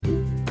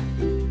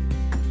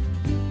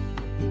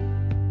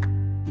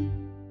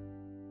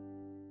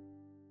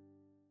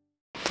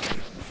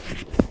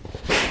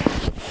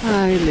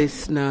Hi,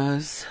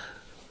 listeners,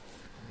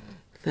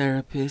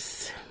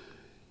 therapists.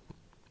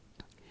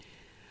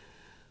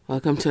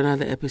 Welcome to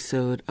another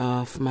episode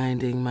of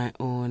Minding My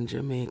Own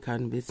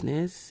Jamaican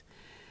Business.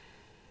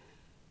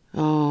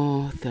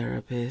 Oh,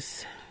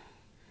 therapists.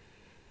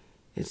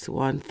 It's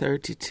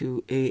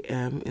 1:32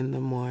 a.m. in the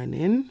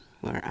morning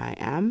where I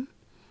am,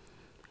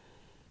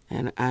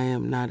 and I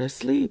am not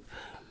asleep.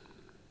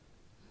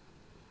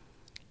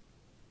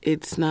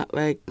 It's not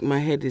like my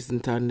head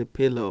isn't on the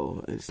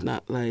pillow. It's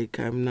not like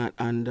I'm not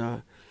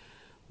under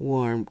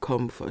warm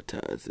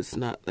comforters. It's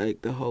not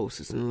like the house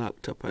isn't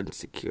locked up and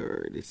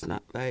secured. It's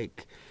not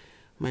like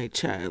my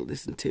child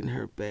isn't in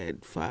her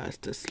bed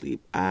fast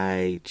asleep.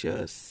 I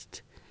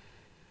just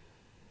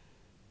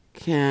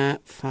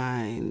can't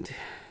find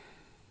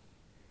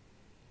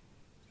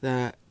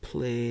that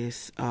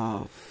place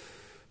of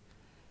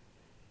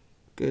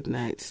good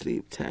night,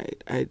 sleep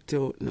tight. I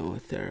don't know,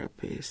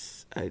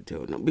 therapists. I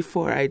don't know.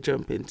 Before I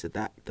jump into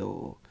that,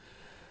 though,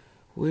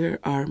 where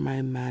are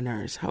my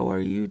manners? How are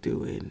you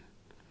doing?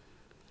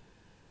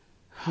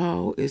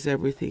 How is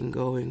everything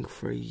going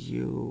for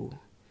you?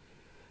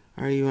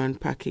 Are you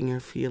unpacking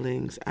your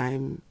feelings?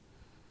 I'm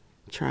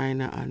trying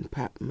to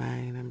unpack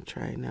mine. I'm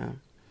trying to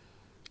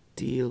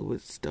deal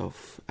with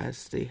stuff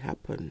as they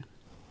happen.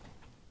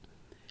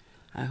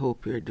 I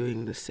hope you're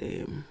doing the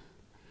same.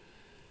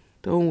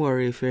 Don't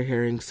worry if you're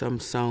hearing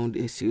some sound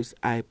issues,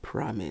 I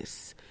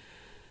promise.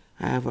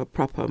 I have a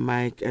proper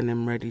mic and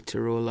I'm ready to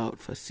roll out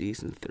for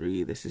season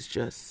 3. This is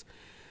just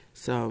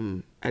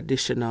some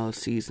additional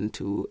season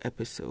 2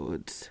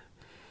 episodes.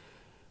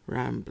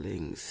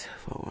 Ramblings,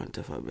 for want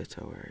of a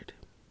better word.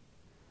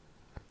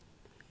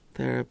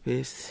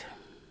 Therapist.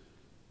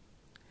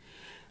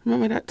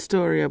 Remember that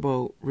story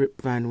about Rip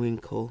Van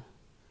Winkle?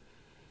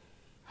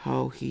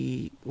 How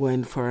he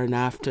went for an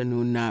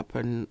afternoon nap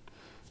and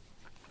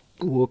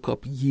woke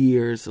up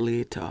years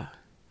later.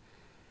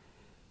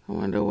 I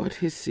wonder what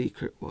his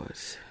secret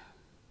was.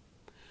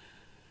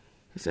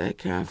 He said, I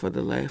can't for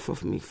the life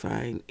of me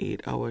find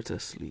 8 hours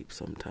of sleep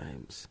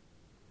sometimes.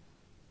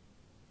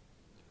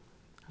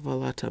 I have a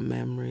lot of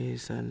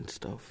memories and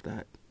stuff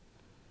that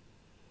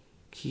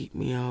keep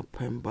me up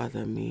and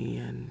bother me,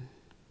 and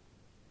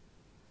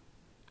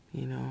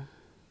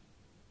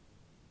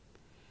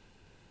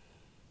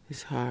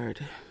it's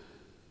hard.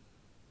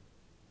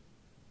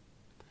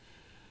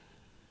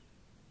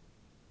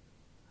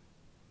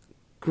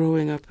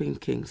 Growing up in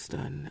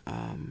Kingston,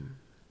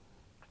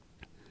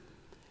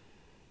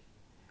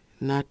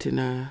 not in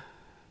a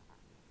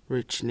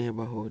rich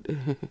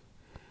neighborhood,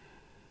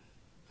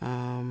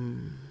 I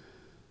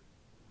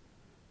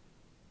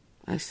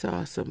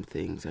saw some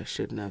things I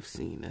shouldn't have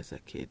seen as a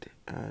kid,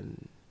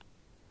 and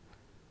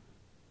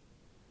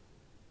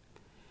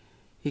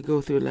you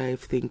go through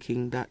life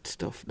thinking that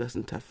stuff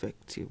doesn't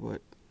affect you,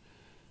 but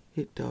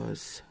it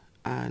does,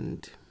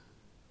 and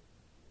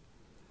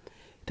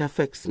it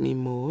affects me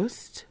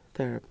most,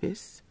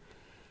 therapists,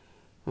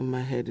 when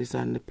my head is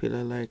on the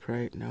pillow like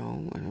right now,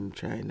 and I'm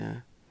trying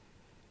to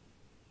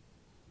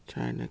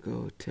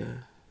go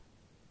to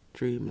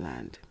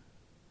dreamland,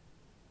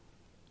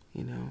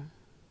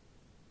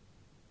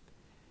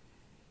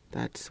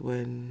 That's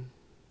when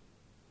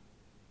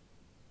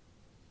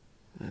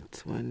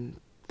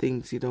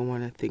things you don't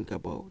want to think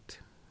about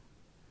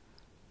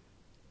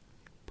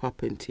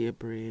pop into your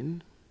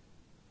brain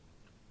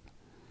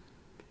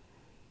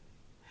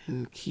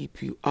and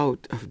keep you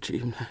out of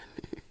dreamland,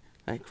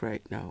 like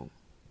right now.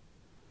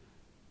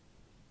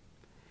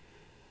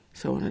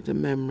 So one of the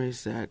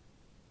memories that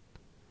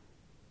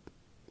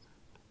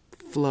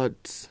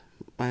floods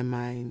my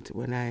mind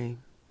when I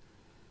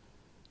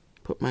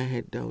put my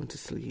head down to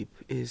sleep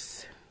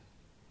is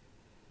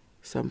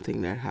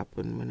something that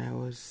happened when I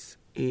was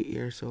 8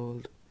 years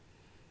old,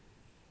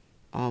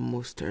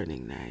 almost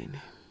turning 9.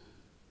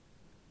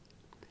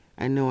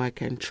 I know I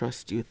can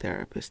trust you,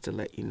 therapist, to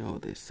let you know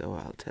this, so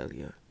I'll tell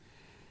you.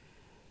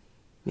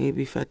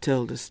 Maybe if I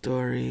tell the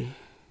story,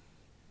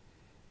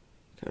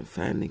 I can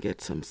finally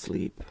get some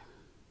sleep.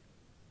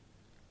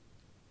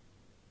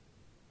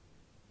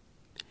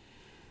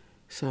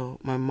 So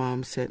my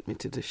mom sent me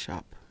to the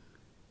shop.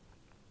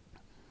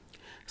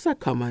 It's a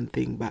common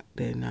thing back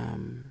then.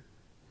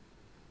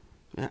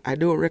 I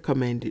don't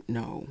recommend it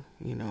now,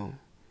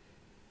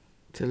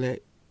 to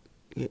let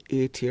your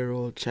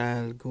 8-year-old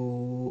child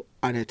go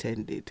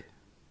unattended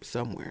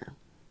somewhere.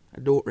 I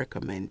don't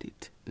recommend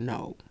it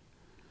now.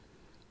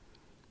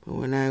 But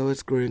when I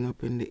was growing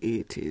up in the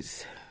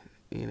 80s,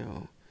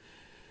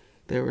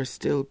 there were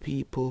still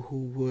people who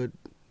would,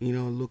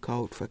 look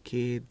out for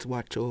kids,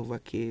 watch over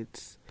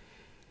kids.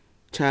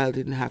 Child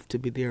didn't have to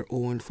be their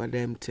own for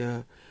them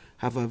to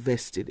have a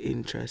vested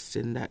interest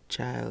in that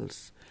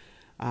child's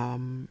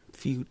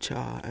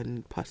future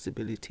and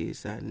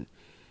possibilities, and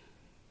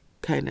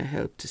kind of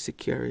help to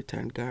secure it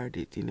and guard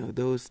it.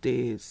 Those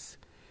days,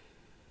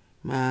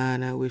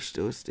 man, I wish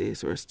those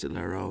days were still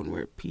around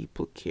where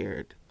people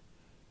cared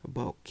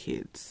about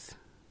kids.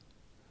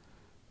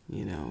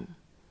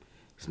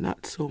 It's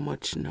not so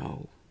much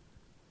now.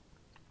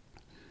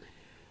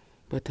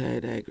 But I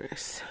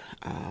digress.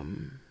 I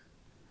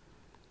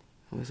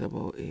was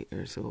about 8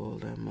 years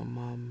old and my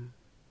mom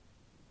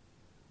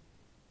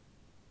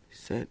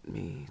sent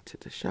me to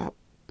the shop.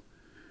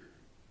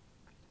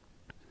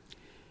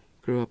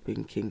 Grew up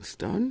in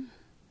Kingston.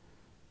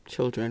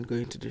 Children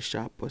going to the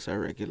shop was a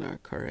regular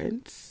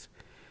occurrence.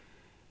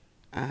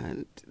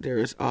 And there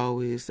is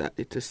always that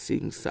little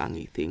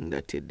sing-songy thing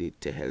that you did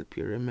to help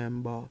you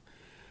remember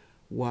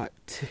what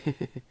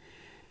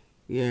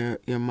your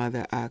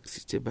mother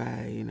asked you to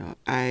buy. You know,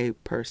 I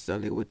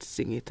personally would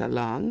sing it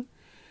along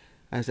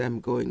as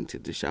I'm going to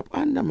the shop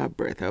under my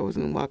breath. I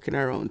wasn't walking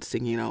around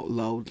singing out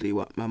loudly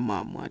what my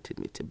mom wanted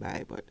me to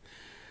buy, but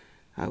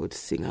I would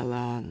sing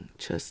along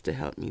just to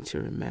help me to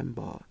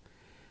remember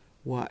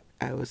what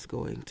I was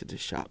going to the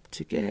shop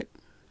to get.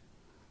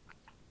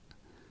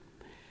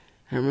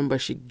 I remember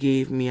she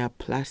gave me a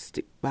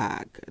plastic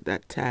bag. At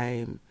that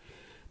time,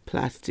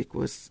 plastic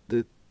was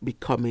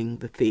becoming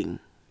the thing,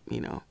 you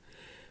know,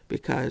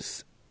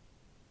 because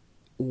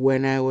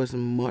when I was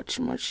much,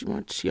 much,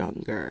 much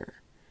younger,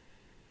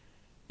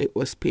 it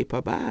was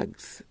paper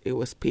bags. It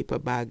was paper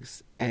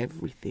bags,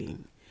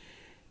 everything.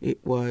 It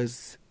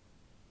was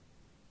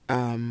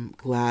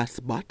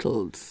glass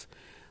bottles.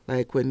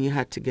 Like when you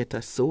had to get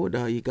a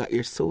soda, you got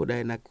your soda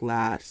in a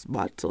glass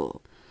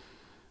bottle.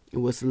 It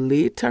was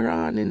later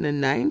on in the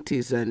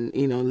 90s and,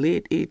 you know,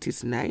 late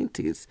 80s,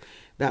 90s,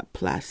 that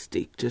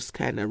plastic just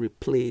kind of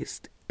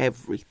replaced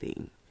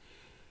everything.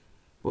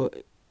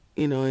 But,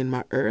 you know, in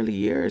my early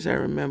years, I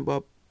remember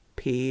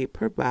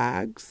paper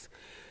bags.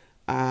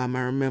 I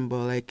remember,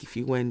 like, if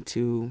you went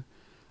to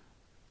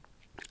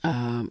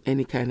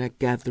any kind of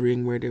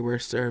gathering where they were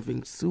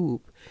serving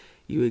soup,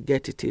 you would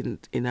get it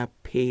in a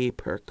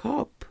paper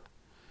cup,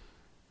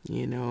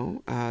 you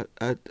know, not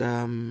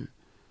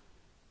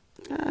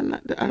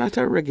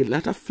a regular,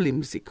 not a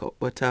flimsy cup,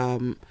 but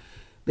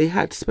they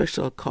had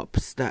special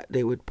cups that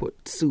they would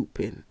put soup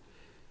in.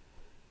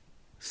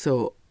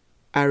 So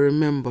I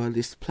remember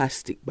this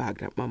plastic bag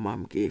that my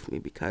mom gave me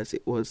because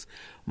it was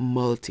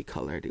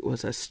multicolored. It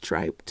was a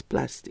striped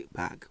plastic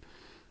bag.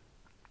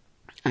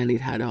 And it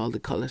had all the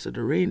colors of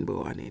the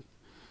rainbow on it.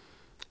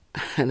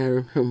 And I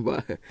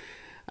remember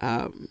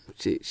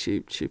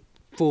she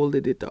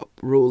folded it up,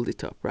 rolled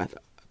it up, rather,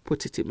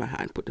 put it in my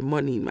hand, put the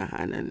money in my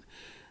hand,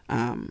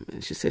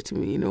 and she said to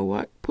me, you know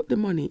what, put the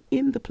money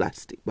in the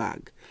plastic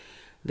bag,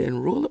 then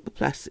roll up the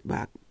plastic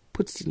bag,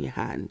 put it in your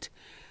hand,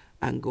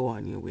 and go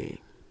on your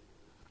way.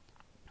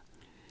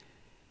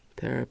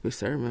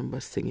 Therapist, I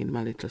remember singing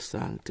my little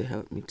song to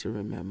help me to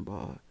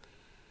remember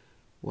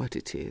what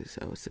it is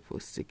I was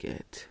supposed to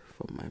get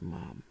from my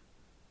mom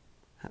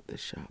at the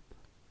shop.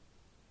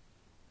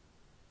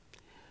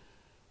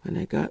 When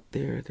I got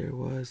there, there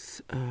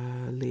was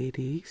a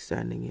lady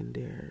standing in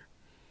there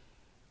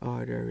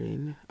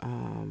ordering.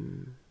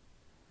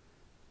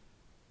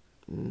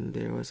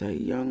 There was a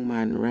young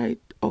man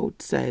right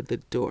outside the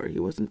door. He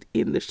wasn't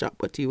in the shop,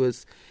 but he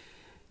was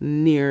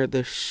near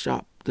the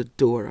shop, the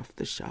door of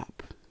the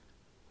shop.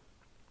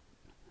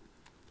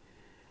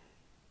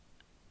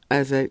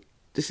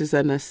 This is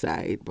an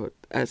aside, but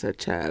as a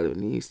child,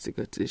 when I used to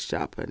go to the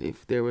shop, and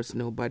if there was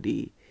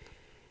nobody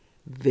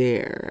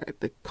there at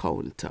the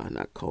counter,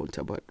 not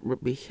counter, but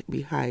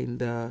behind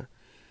the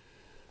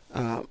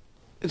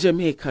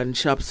Jamaican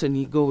shops, when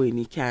you go in,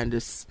 you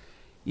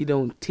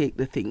don't take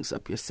the things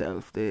up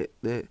yourself.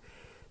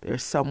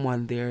 There's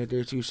someone there.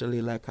 There's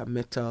usually like a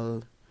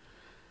metal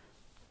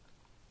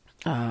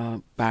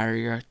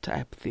barrier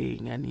type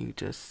thing, and you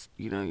just,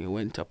 you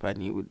went up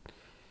and you would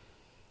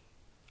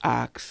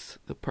ask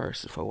the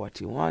person for what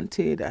you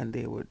wanted, and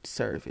they would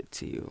serve it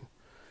to you.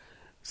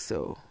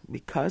 So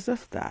because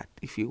of that,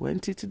 if you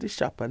went into the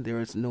shop and there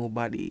was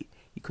nobody,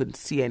 you couldn't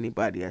see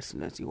anybody as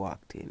soon as you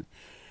walked in,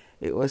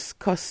 it was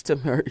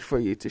customary for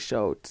you to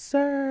shout,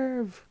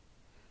 "Serve!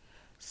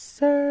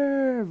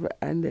 Serve!"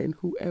 And then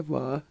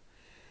whoever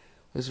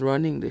was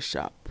running the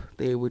shop,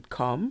 they would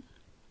come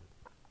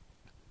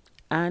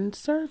and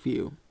serve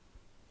you.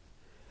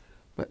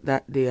 But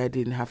that day I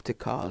didn't have to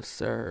call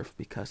serve,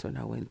 because when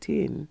I went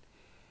in,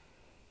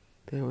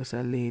 there was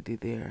a lady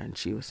there and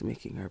she was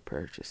making her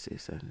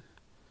purchases. And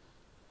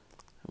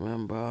I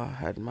remember I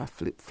had my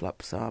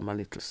flip-flops on, my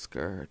little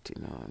skirt,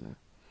 and a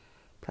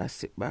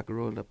plastic bag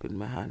rolled up in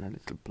my hand, a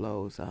little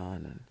blouse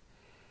on. And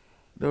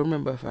I don't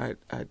remember if I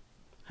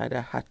had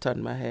a hat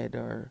on my head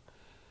or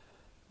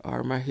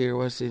my hair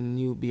was in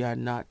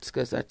Nubian knots,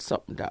 because that's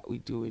something that we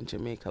do in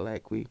Jamaica.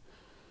 Like, we,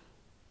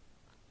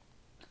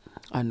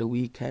 on the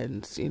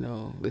weekends,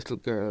 little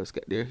girls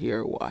get their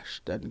hair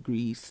washed and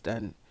greased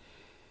and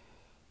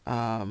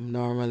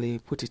normally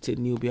put it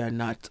in Nubian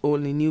knots.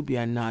 Only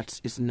Nubian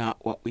knots is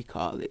not what we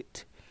call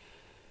it.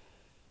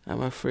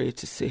 I'm afraid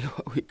to say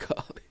what we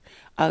call it.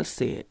 I'll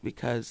say it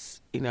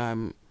because,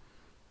 I'm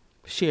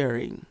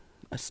sharing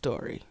a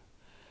story.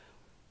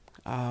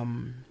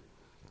 When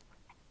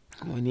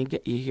you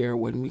get your hair,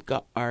 when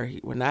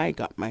I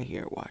got my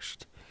hair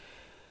washed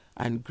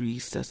and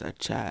greased as a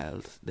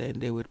child, then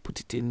they would put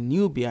it in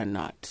Nubian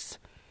knots,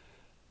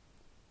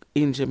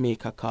 in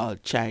Jamaica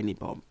called Chiny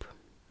Bump.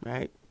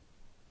 right?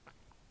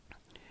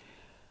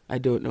 I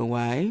don't know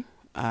why.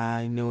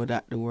 I know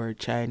that the word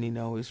Chinese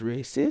now is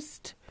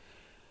racist.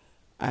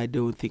 I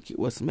don't think it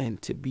was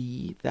meant to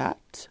be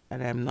that,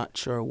 and I'm not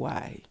sure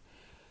why.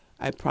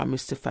 I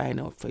promise to find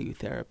out for you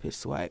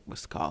therapists why it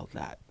was called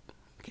that,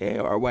 okay,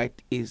 or why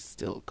it is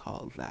still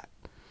called that.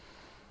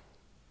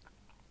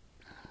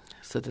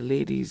 So the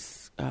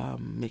lady's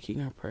making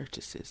her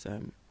purchases.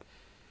 I'm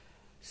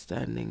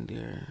standing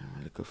there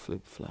like a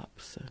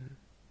flip-flops, and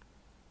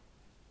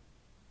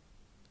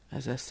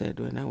as I said,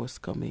 when I was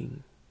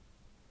coming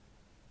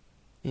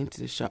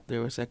into the shop,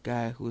 there was a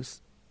guy who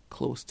was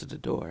close to the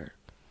door.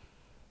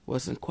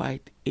 Wasn't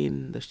quite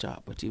in the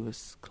shop, but he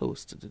was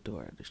close to the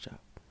door of the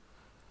shop.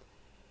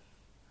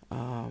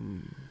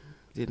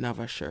 Didn't have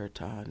a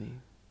shirt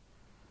on.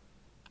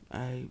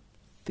 I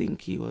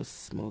think he was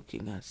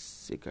smoking a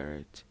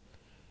cigarette,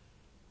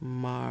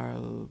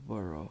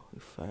 Marlboro,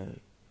 if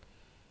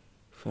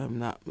I'm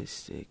not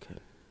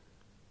mistaken.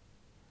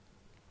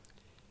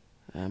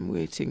 I'm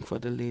waiting for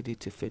the lady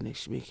to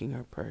finish making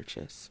her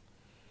purchase,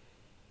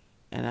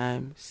 and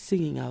I'm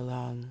singing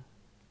along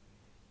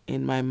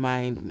in my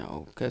mind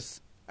now, because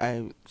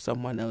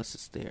someone else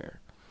is there,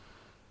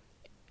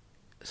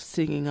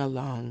 singing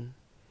along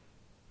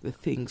the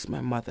things my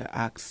mother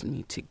asked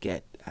me to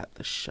get at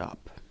the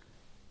shop.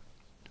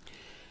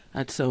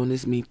 That sound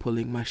is me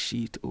pulling my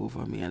sheet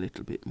over me a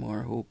little bit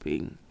more,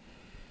 hoping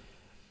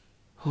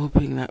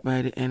that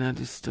by the end of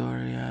the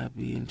story I'll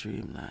be in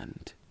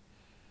dreamland.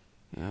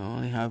 I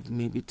only have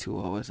maybe 2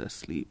 hours of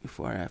sleep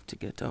before I have to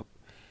get up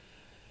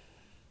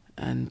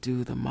and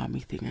do the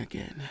mommy thing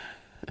again.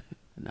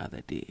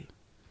 Another day.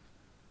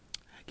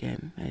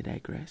 Again, I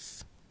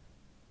digress.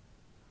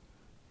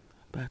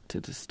 Back to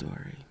the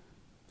story.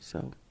 So,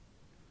 I'm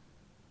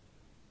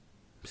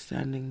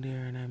standing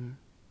there and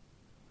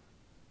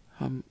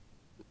I'm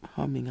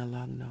humming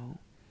along now.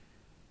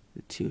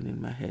 The tune in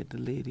my head. The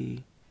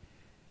lady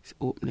is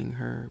opening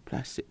her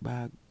plastic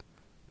bag,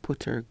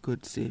 put her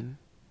goods in.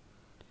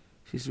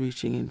 She's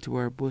reaching into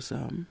her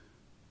bosom.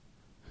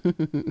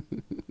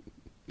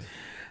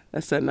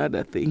 That's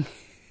another thing.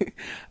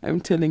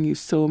 I'm telling you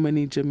so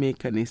many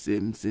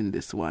Jamaicanisms in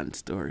this one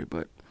story,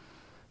 but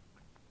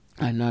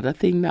another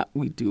thing that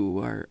we do,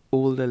 or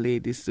older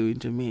ladies do in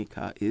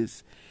Jamaica,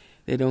 is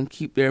they don't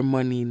keep their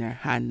money in their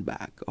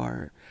handbag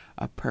or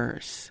a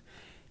purse.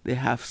 They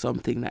have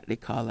something that they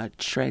call a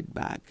thread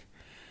bag.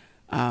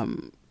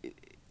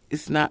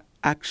 It's not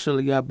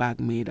actually a bag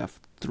made of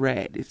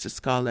thread. It's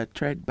just called a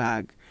thread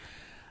bag.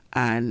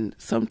 And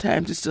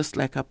sometimes it's just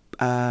like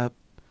a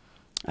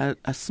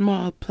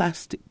small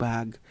plastic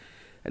bag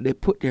that they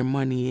put their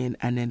money in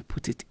and then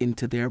put it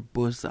into their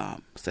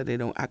bosom. So they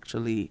don't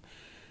actually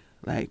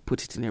like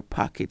put it in their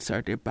pockets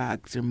or their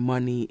bags. Their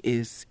money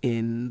is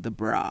in the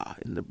bra,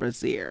 in the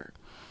brassiere.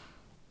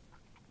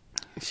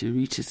 She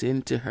reaches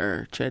into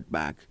her thread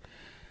bag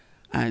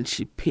and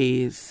she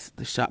pays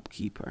the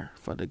shopkeeper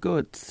for the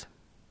goods.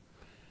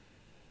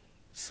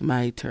 It's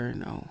my turn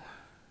now.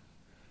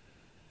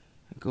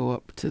 I go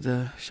up to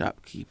the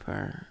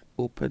shopkeeper,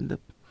 open the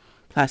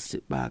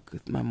plastic bag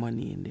with my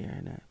money in there,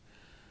 and I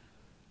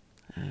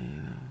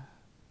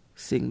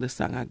sing the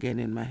song again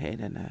in my head,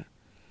 and I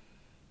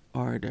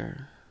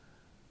order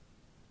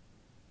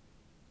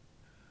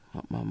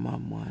what my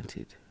mom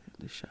wanted at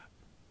the shop.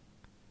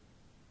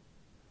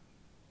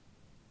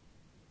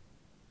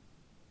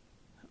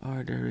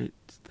 Order it,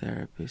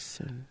 therapist,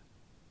 and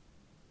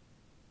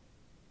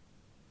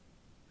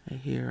I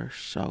hear her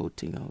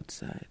shouting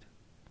outside.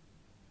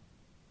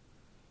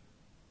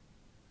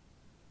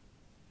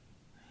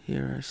 I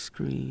hear her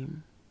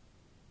scream.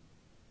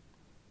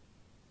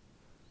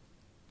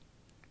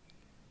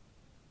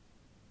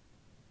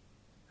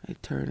 I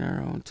turn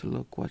around to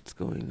look what's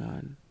going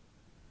on.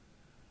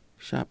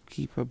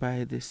 Shopkeeper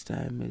by this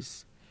time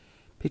is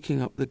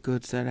picking up the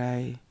goods that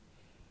I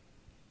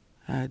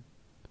had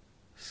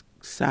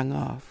sang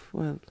off.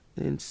 Well,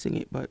 they didn't sing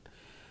it, but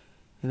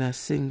in a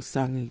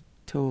sing-songy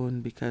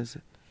tone, because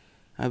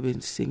I've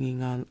been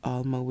singing on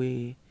all my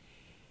way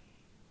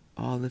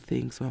all the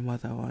things my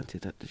mother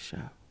wanted at the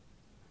shop.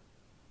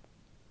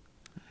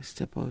 I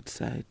step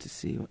outside to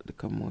see what the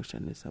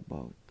commotion is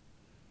about.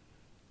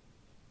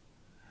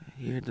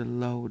 I hear the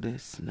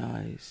loudest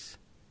noise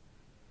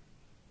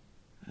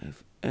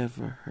I've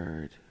ever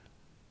heard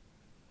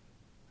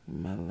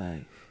in my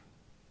life.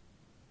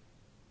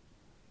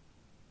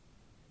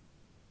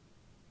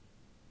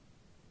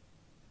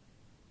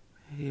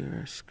 I hear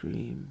her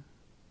scream.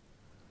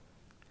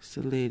 It's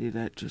the lady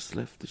that just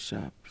left the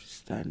shop. She's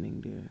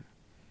standing there,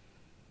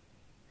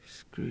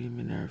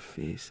 screaming her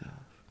face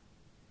off.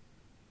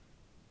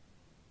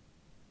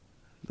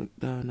 Look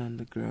down on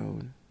the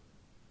ground.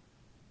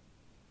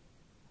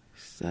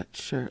 It's that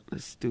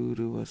shirtless dude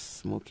who was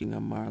smoking a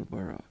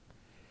Marlboro.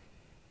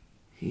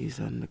 He's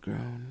on the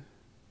ground.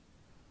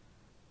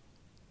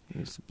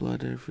 There's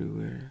blood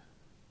everywhere.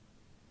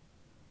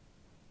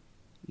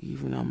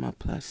 Even on my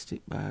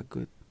plastic bag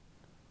with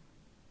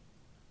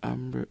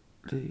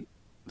the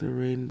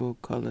rainbow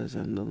colors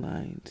and the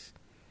lines.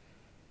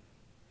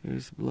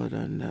 There's blood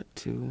on that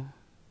too.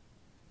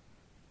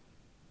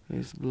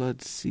 There's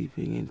blood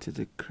seeping into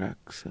the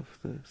cracks of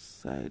the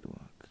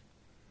sidewalk.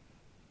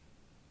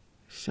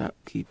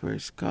 Shopkeeper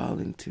is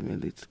calling to me,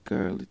 little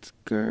girl.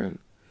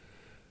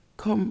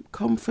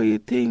 Come for your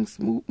things.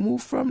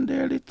 Move from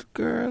there, little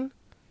girl.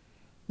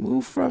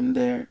 Move from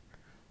there.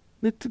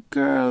 Little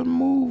girl,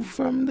 move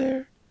from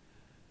there.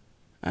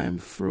 I'm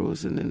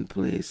frozen in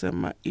place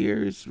and my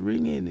ear is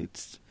ringing.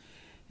 It's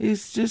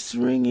just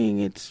ringing.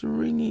 It's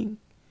ringing.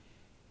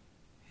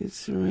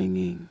 It's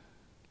ringing.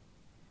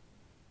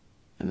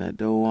 And I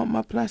don't want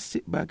my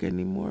plastic bag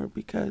anymore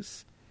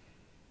because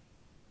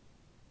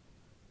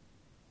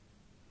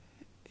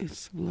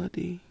it's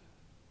bloody.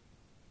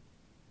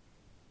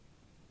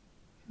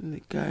 And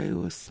the guy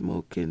who was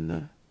smoking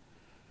the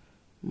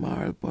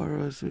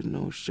Marlboros with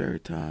no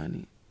shirt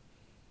on,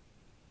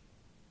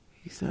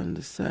 he's on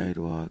the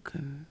sidewalk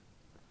and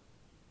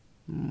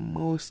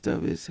most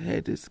of his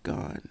head is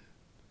gone.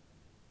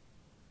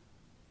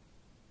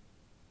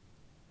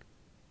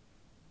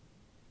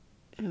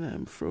 And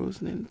I'm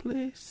frozen in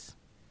place.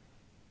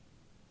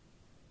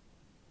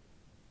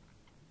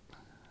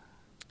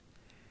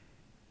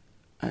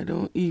 I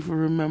don't even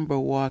remember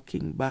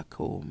walking back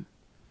home.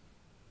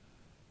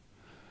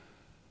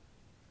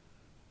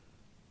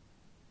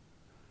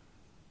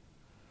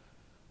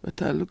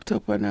 But I looked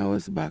up when I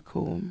was back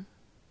home.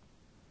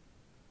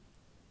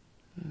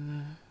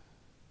 And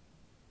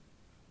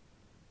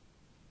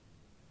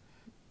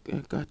I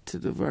got to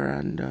the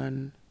veranda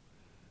and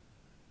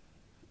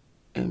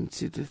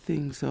emptied the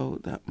things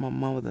out that my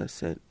mother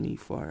sent me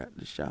for at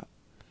the shop.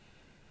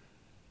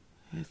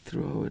 I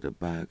threw away the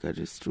bag. I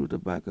just threw the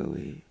bag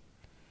away.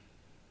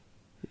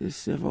 I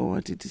just never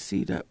wanted to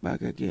see that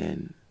bag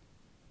again.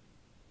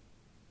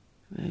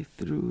 And I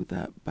threw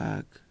that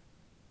bag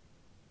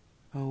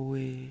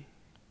away.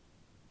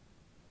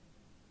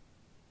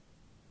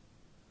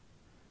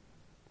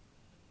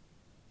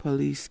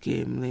 Police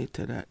came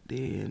later that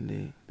day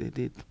and they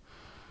did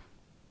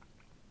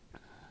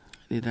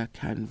a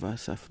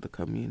canvass of the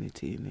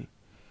community, and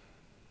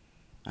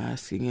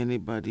asking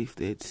anybody if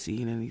they'd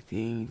seen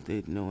anything, if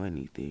they'd know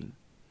anything.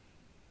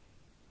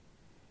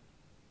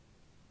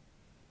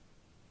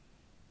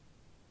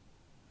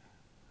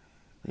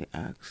 They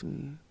asked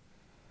me,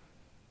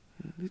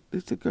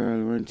 "Little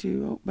girl, weren't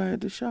you out by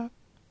the shop?"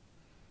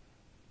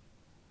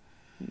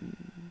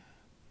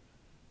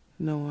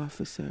 "No,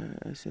 officer,"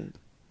 I said.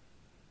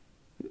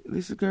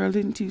 "Little girl,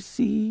 didn't you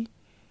see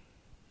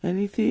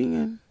anything?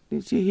 And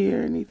did you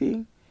hear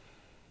anything?"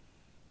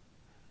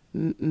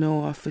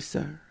 "No,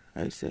 officer,"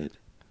 I said.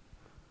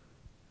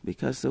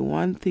 Because the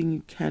one thing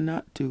you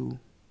cannot do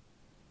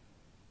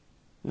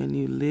when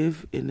you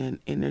live in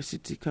an inner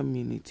city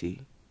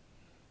community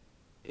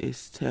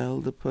is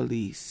tell the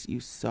police you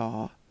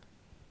saw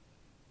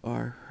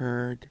or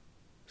heard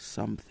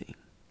something.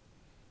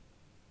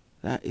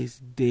 That is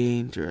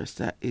dangerous.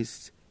 That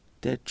is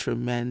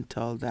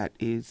detrimental. That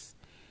is,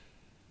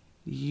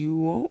 you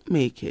won't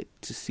make it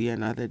to see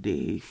another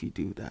day if you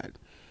do that.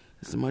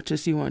 As much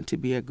as you want to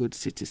be a good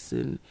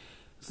citizen,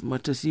 as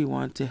much as you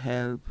want to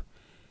help,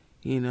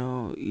 you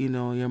know,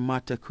 your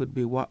motto could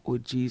be, what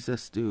would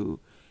Jesus do?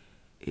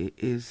 It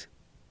is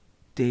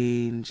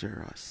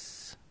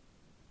dangerous.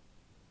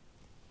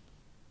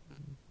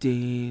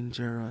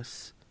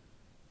 Dangerous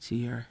to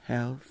your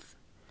health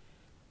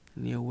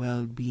and your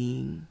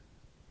well-being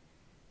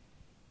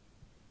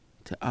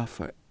to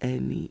offer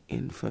any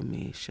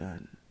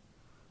information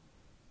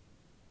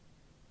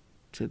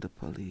to the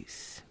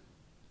police.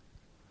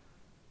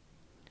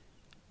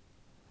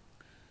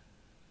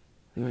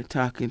 They were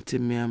talking to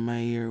me and my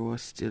ear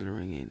was still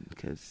ringing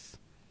because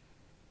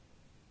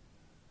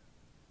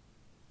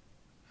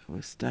I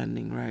was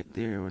standing right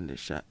there when they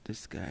shot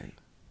this guy.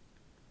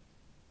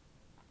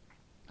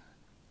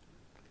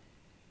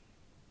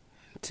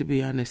 To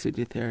be honest with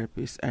the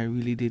therapist, I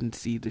really didn't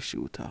see the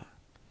shooter.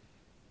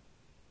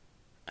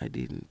 I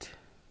didn't.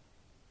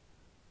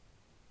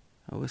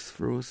 I was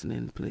frozen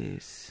in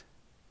place.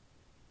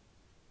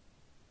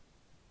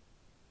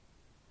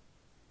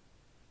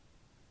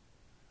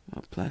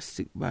 My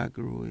plastic bag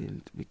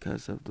ruined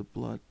because of the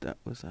blood that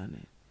was on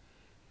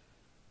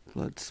it.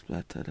 Blood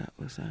splatter that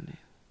was on it.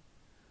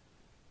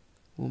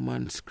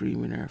 Woman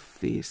screaming her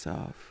face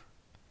off.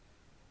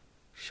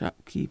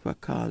 Shopkeeper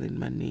calling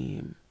my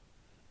name.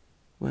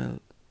 Well,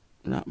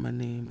 not my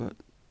name, but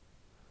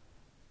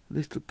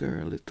little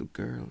girl, little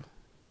girl.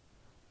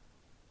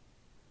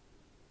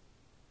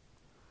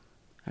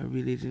 I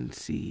really didn't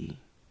see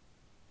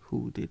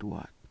who did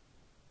what.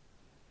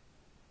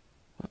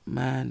 But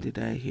man, did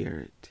I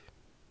hear it.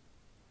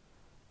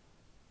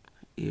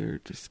 My ear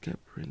just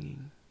kept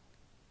ringing.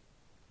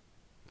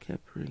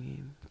 Kept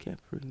ringing,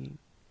 kept ringing.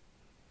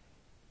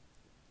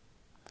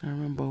 I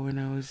remember when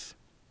I was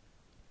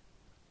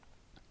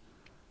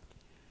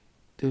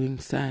doing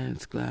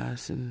science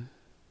class in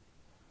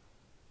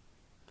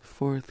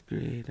 4th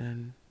grade,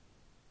 and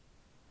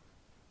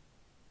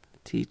the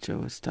teacher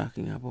was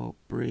talking about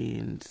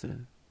brains,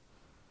 and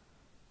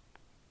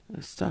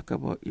let's talk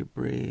about your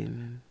brain.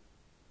 And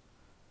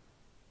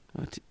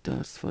what it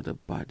does for the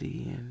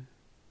body, and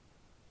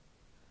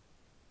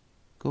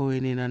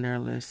going in on our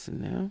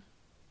lesson, you know.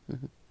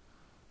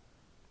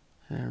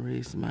 And I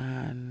raised my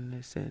hand and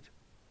I said,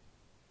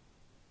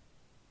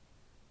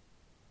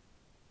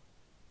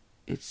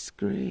 "It's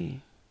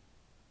grey."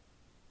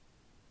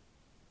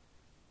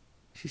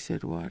 She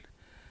said, "What?"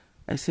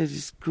 I said,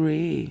 "It's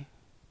grey.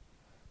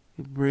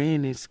 Your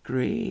brain is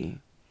grey."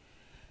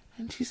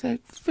 And she's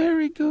like,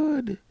 "Very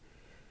good.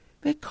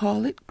 They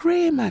call it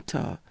grey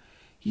matter.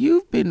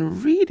 You've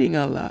been reading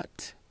a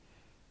lot."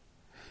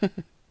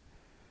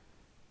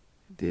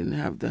 Didn't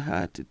have the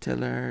heart to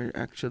tell her I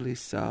actually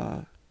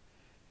saw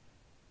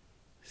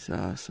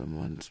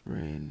someone's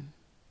brain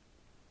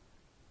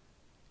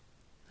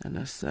on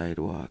a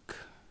sidewalk.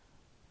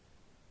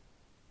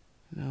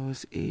 And I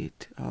was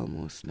 8,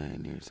 almost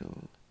 9 years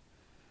old.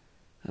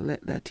 I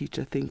let that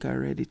teacher think I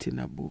read it in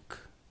a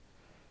book.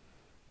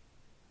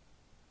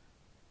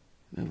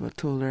 Never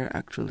told her I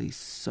actually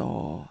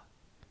saw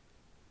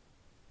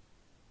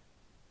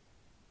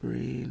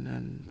brain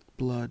and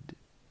blood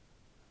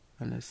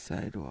on a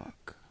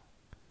sidewalk.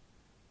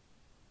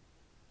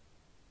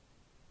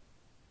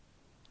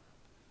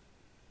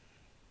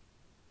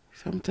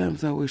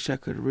 Sometimes I wish I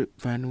could Rip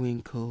Van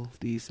Winkle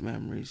these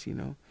memories, you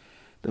know,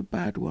 the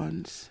bad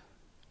ones.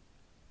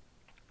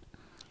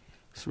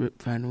 Just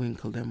Rip Van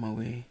Winkle them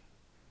away.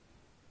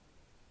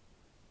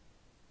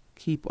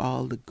 Keep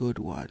all the good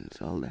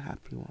ones, all the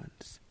happy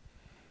ones.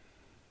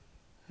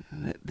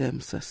 And let them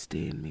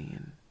sustain me,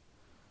 and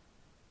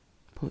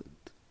put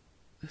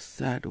the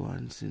sad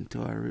ones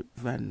into a Rip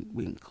Van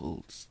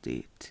Winkle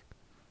state.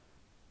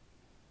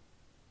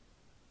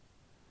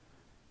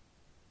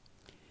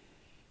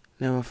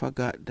 Never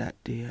forgot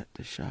that day at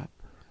the shop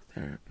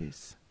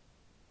therapist.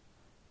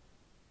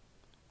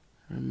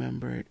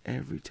 Remember it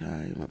every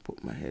time I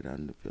put my head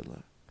on the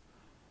pillow.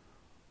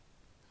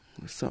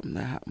 It was something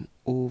that happened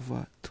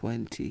over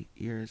 20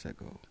 years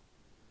ago.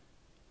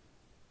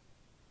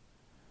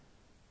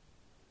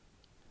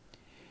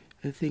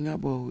 The thing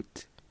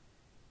about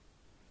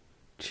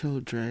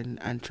children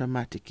and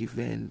traumatic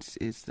events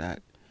is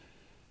that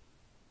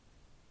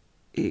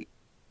it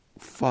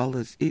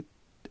follows,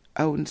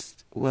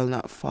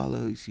 not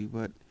follows you,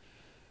 but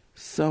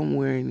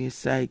somewhere in your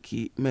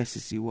psyche it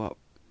messes you up.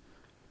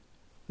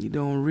 You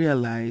don't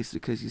realize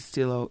because you're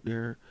still out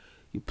there,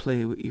 you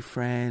play with your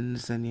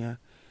friends, and you're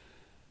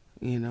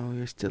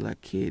still a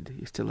kid,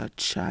 you're still a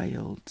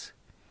child.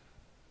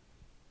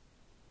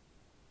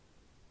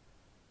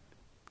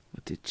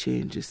 But it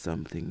changes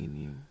something in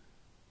you.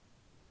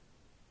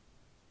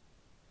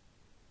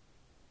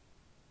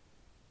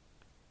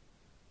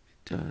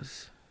 It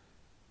does.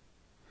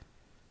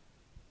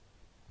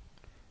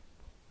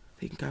 I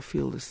think I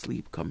feel the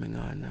sleep coming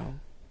on now.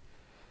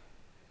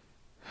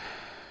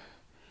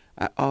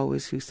 I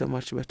always feel so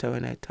much better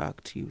when I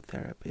talk to you,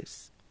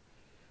 therapists.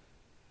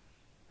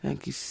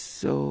 Thank you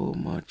so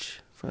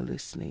much for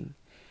listening.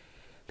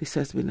 This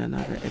has been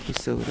another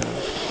episode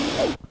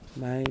of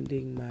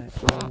Minding My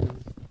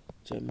Own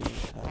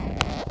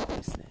Jamaican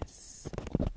Business.